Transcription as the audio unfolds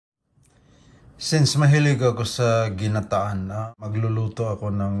Since mahilig ako sa ginataan, magluluto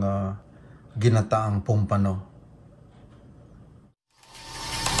ako ng ginataang pompano.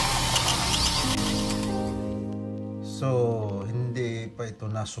 So, hindi pa ito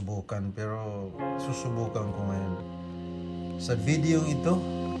nasubukan pero susubukan ko ngayon. Sa video ito,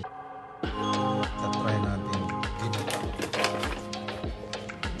 tatry natin ginataang.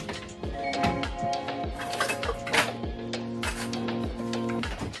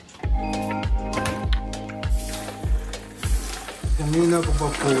 Kanina ko pa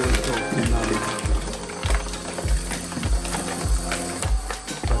po ito pinalik.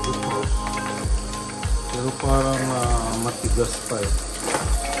 Pero parang matigas pa eh.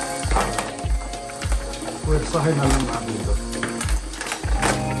 Pwersahin na lang natin ito.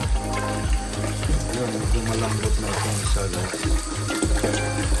 Ayan, medyo malambot na itong isa guys.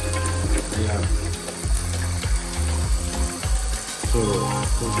 Ayan. So,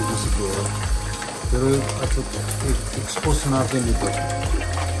 pwede ko siguro. Pero expose natin ito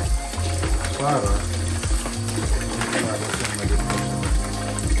para wala siyang malito.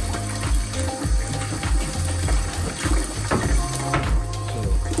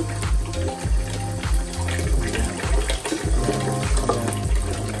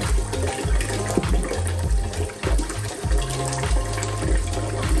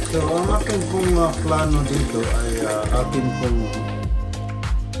 So ang akin pong plano dito ay akin pong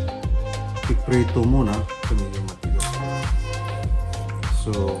iprito muna kung medyo matigas.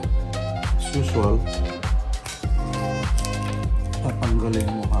 So, as usual,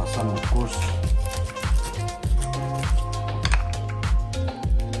 tatanggalin mo hasang of course.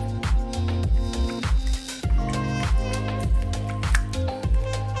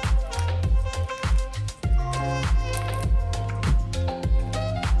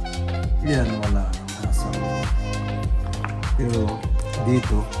 Yan, wala ang hasang. Pero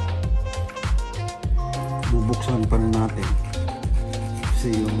dito, bubuksan pa rin natin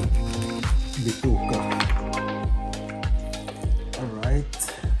kasi yung bituka. Alright.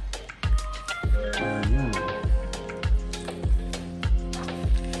 Ayan.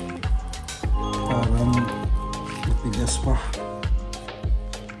 Parang matigas pa.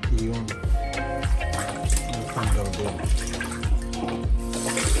 Iyon. Ang tanggal doon.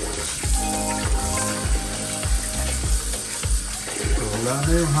 So, wala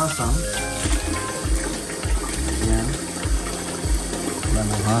na yung hasang. Wala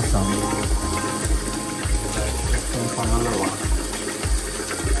ng hasang. Itong pangalawa.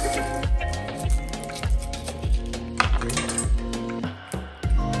 Okay.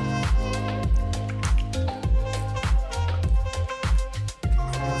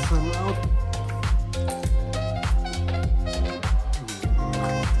 Hasang out.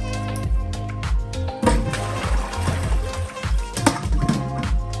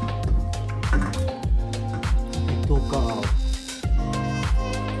 Ito ka out.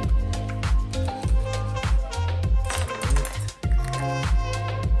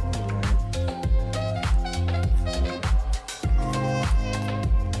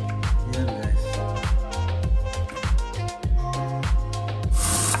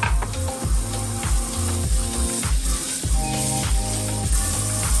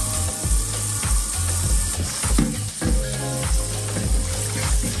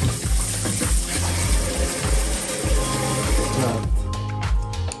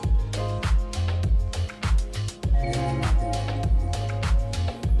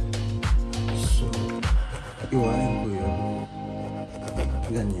 Iwain ko yun.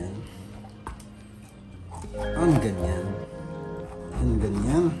 Ganyan. Ang ganyan. Ang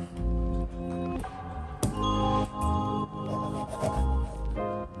ganyan.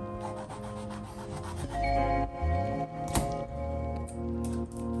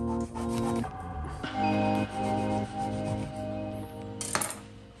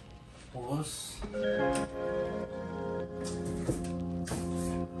 Pause.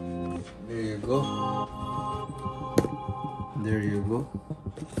 There you go. There you go.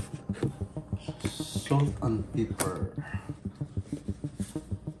 Salt and pepper.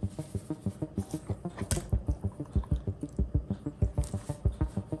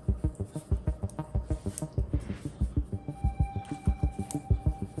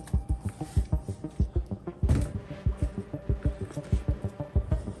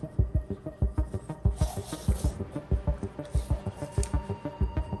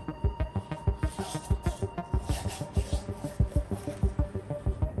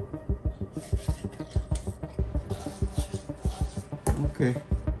 Okay.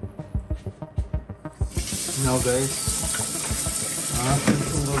 Now guys, ang ating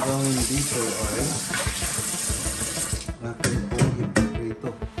pong gagawin dito ay natin pong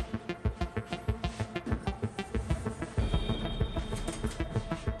ipiprito.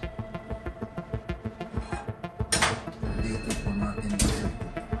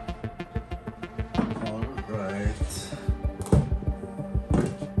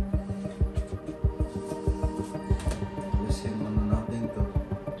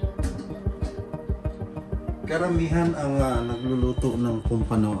 Karamihan ang nagluluto ng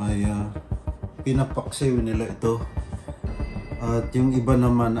pompano ay pinapaksiw nila ito. At yung iba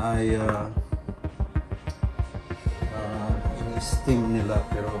naman ay in-steam nila,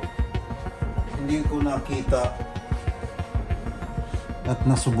 pero hindi ko nakita at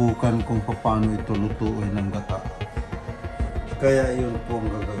nasubukan kung paano ito lutuin ng gata. Kaya yun po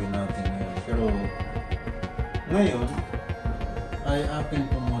ang gagawin natin ngayon. Pero ngayon ay atin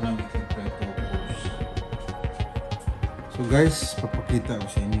po muna i-prito first. So guys, papakita ko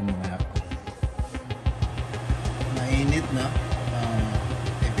sa inyo mamaya. Mainit na,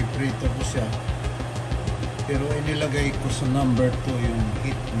 ipiprito ko siya. Pero inilagay ko sa number 2 yung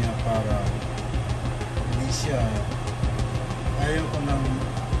heat niya para hindi siya, ayaw ko ng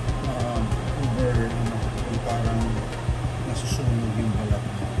over, yung parang nasusunog yung balat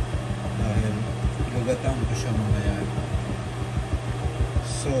niya. Dahil gagataan ko siya mamaya.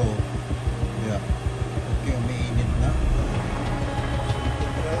 So, yeah. Okay, umiinit na.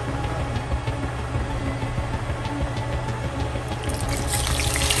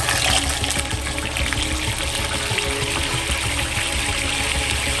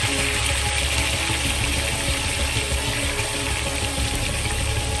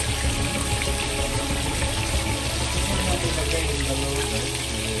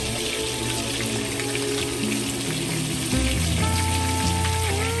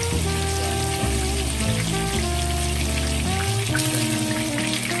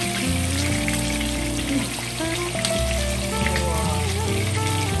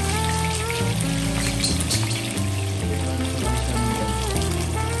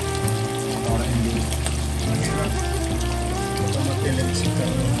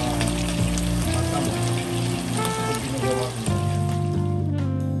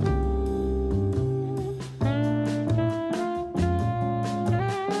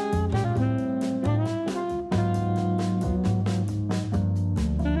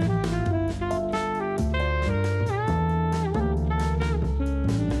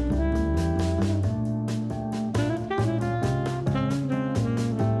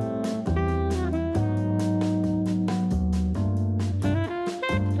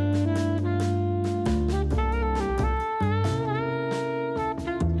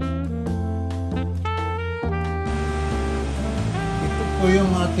 Ito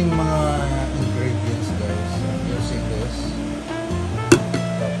yung ating mga ingredients, guys. Using this.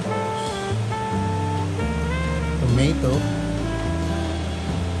 Tapos tomato.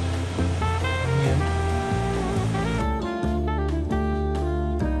 Onion.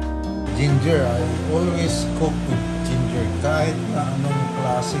 Ginger. I always cook with ginger. Kahit na anong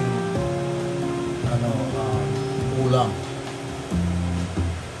klaseng ulam.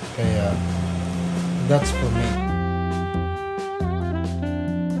 Kaya that's for me.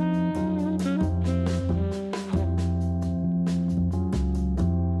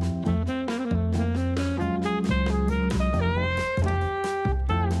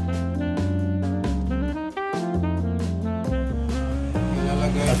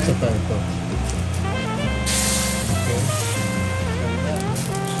 At saka ito. Okay.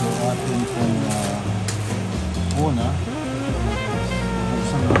 So atin pong una,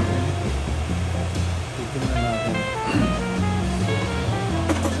 buksan natin. Titignan natin.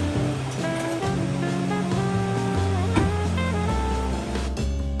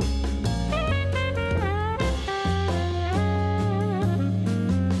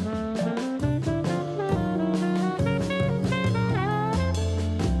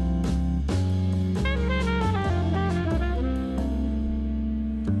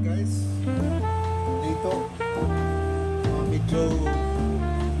 Medyo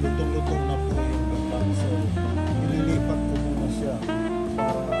lutong-lutong na po yung gata. So, ililipat ko muna siya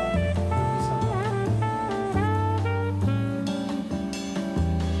para isa na.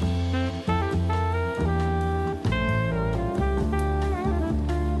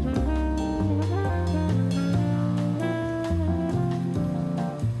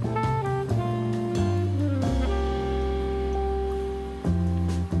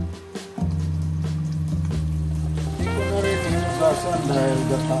 Dahil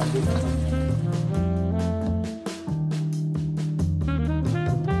gata din.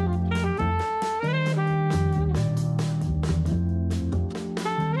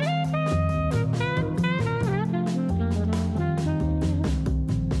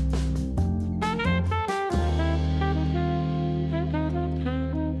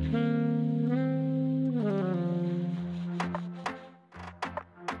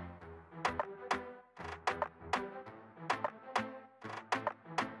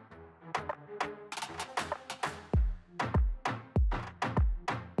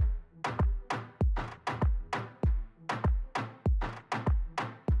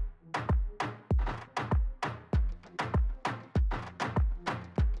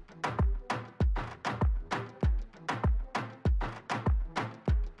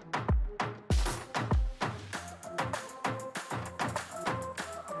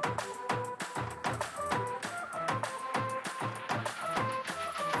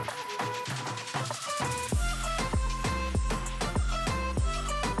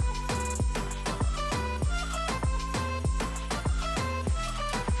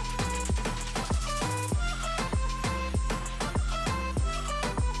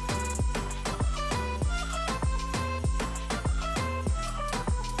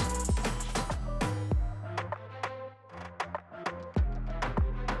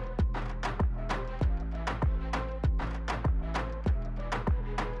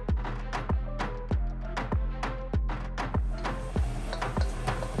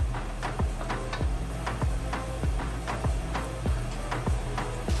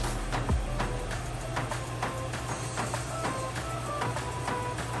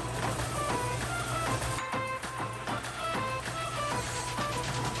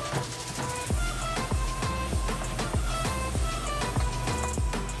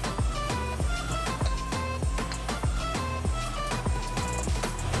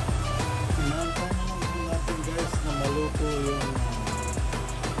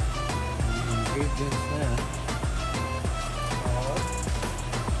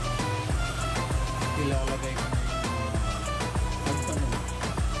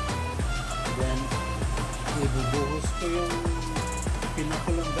 Ibubuhos ko yung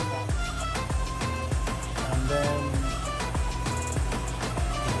pinakulang gata. And then,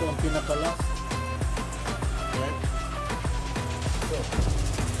 ito ang pinakalas. Right? So,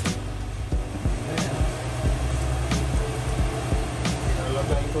 ayan.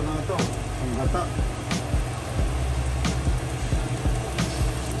 Ilalagay ko na ito, ang gata.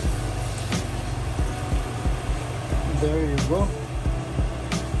 There you go.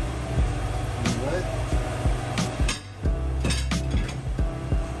 Alright.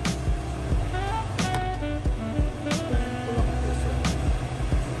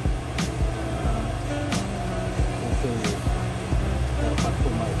 Dapat po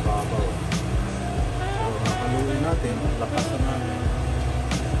may babaw. So, haluin natin. Lakasan natin.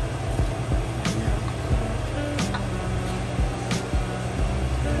 Ayan.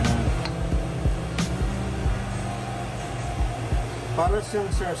 Ayan. Para siyang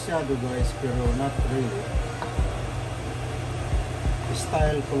sarsyado guys, pero not really.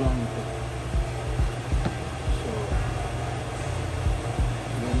 Style ko lang ito. So,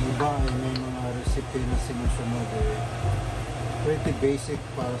 yung iba ay may mga recipe na sinusunod eh. Pretty basic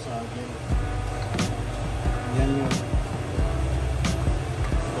para sa akin. Yan yun.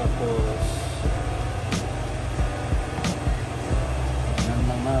 Tapos, yan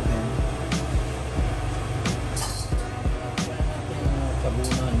lang natin.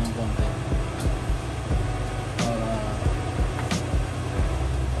 Tabunan ng konti para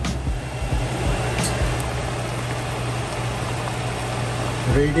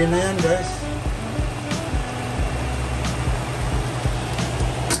ready na yan guys.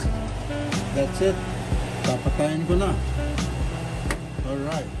 That's it, papatayin ko na.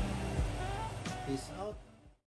 Alright.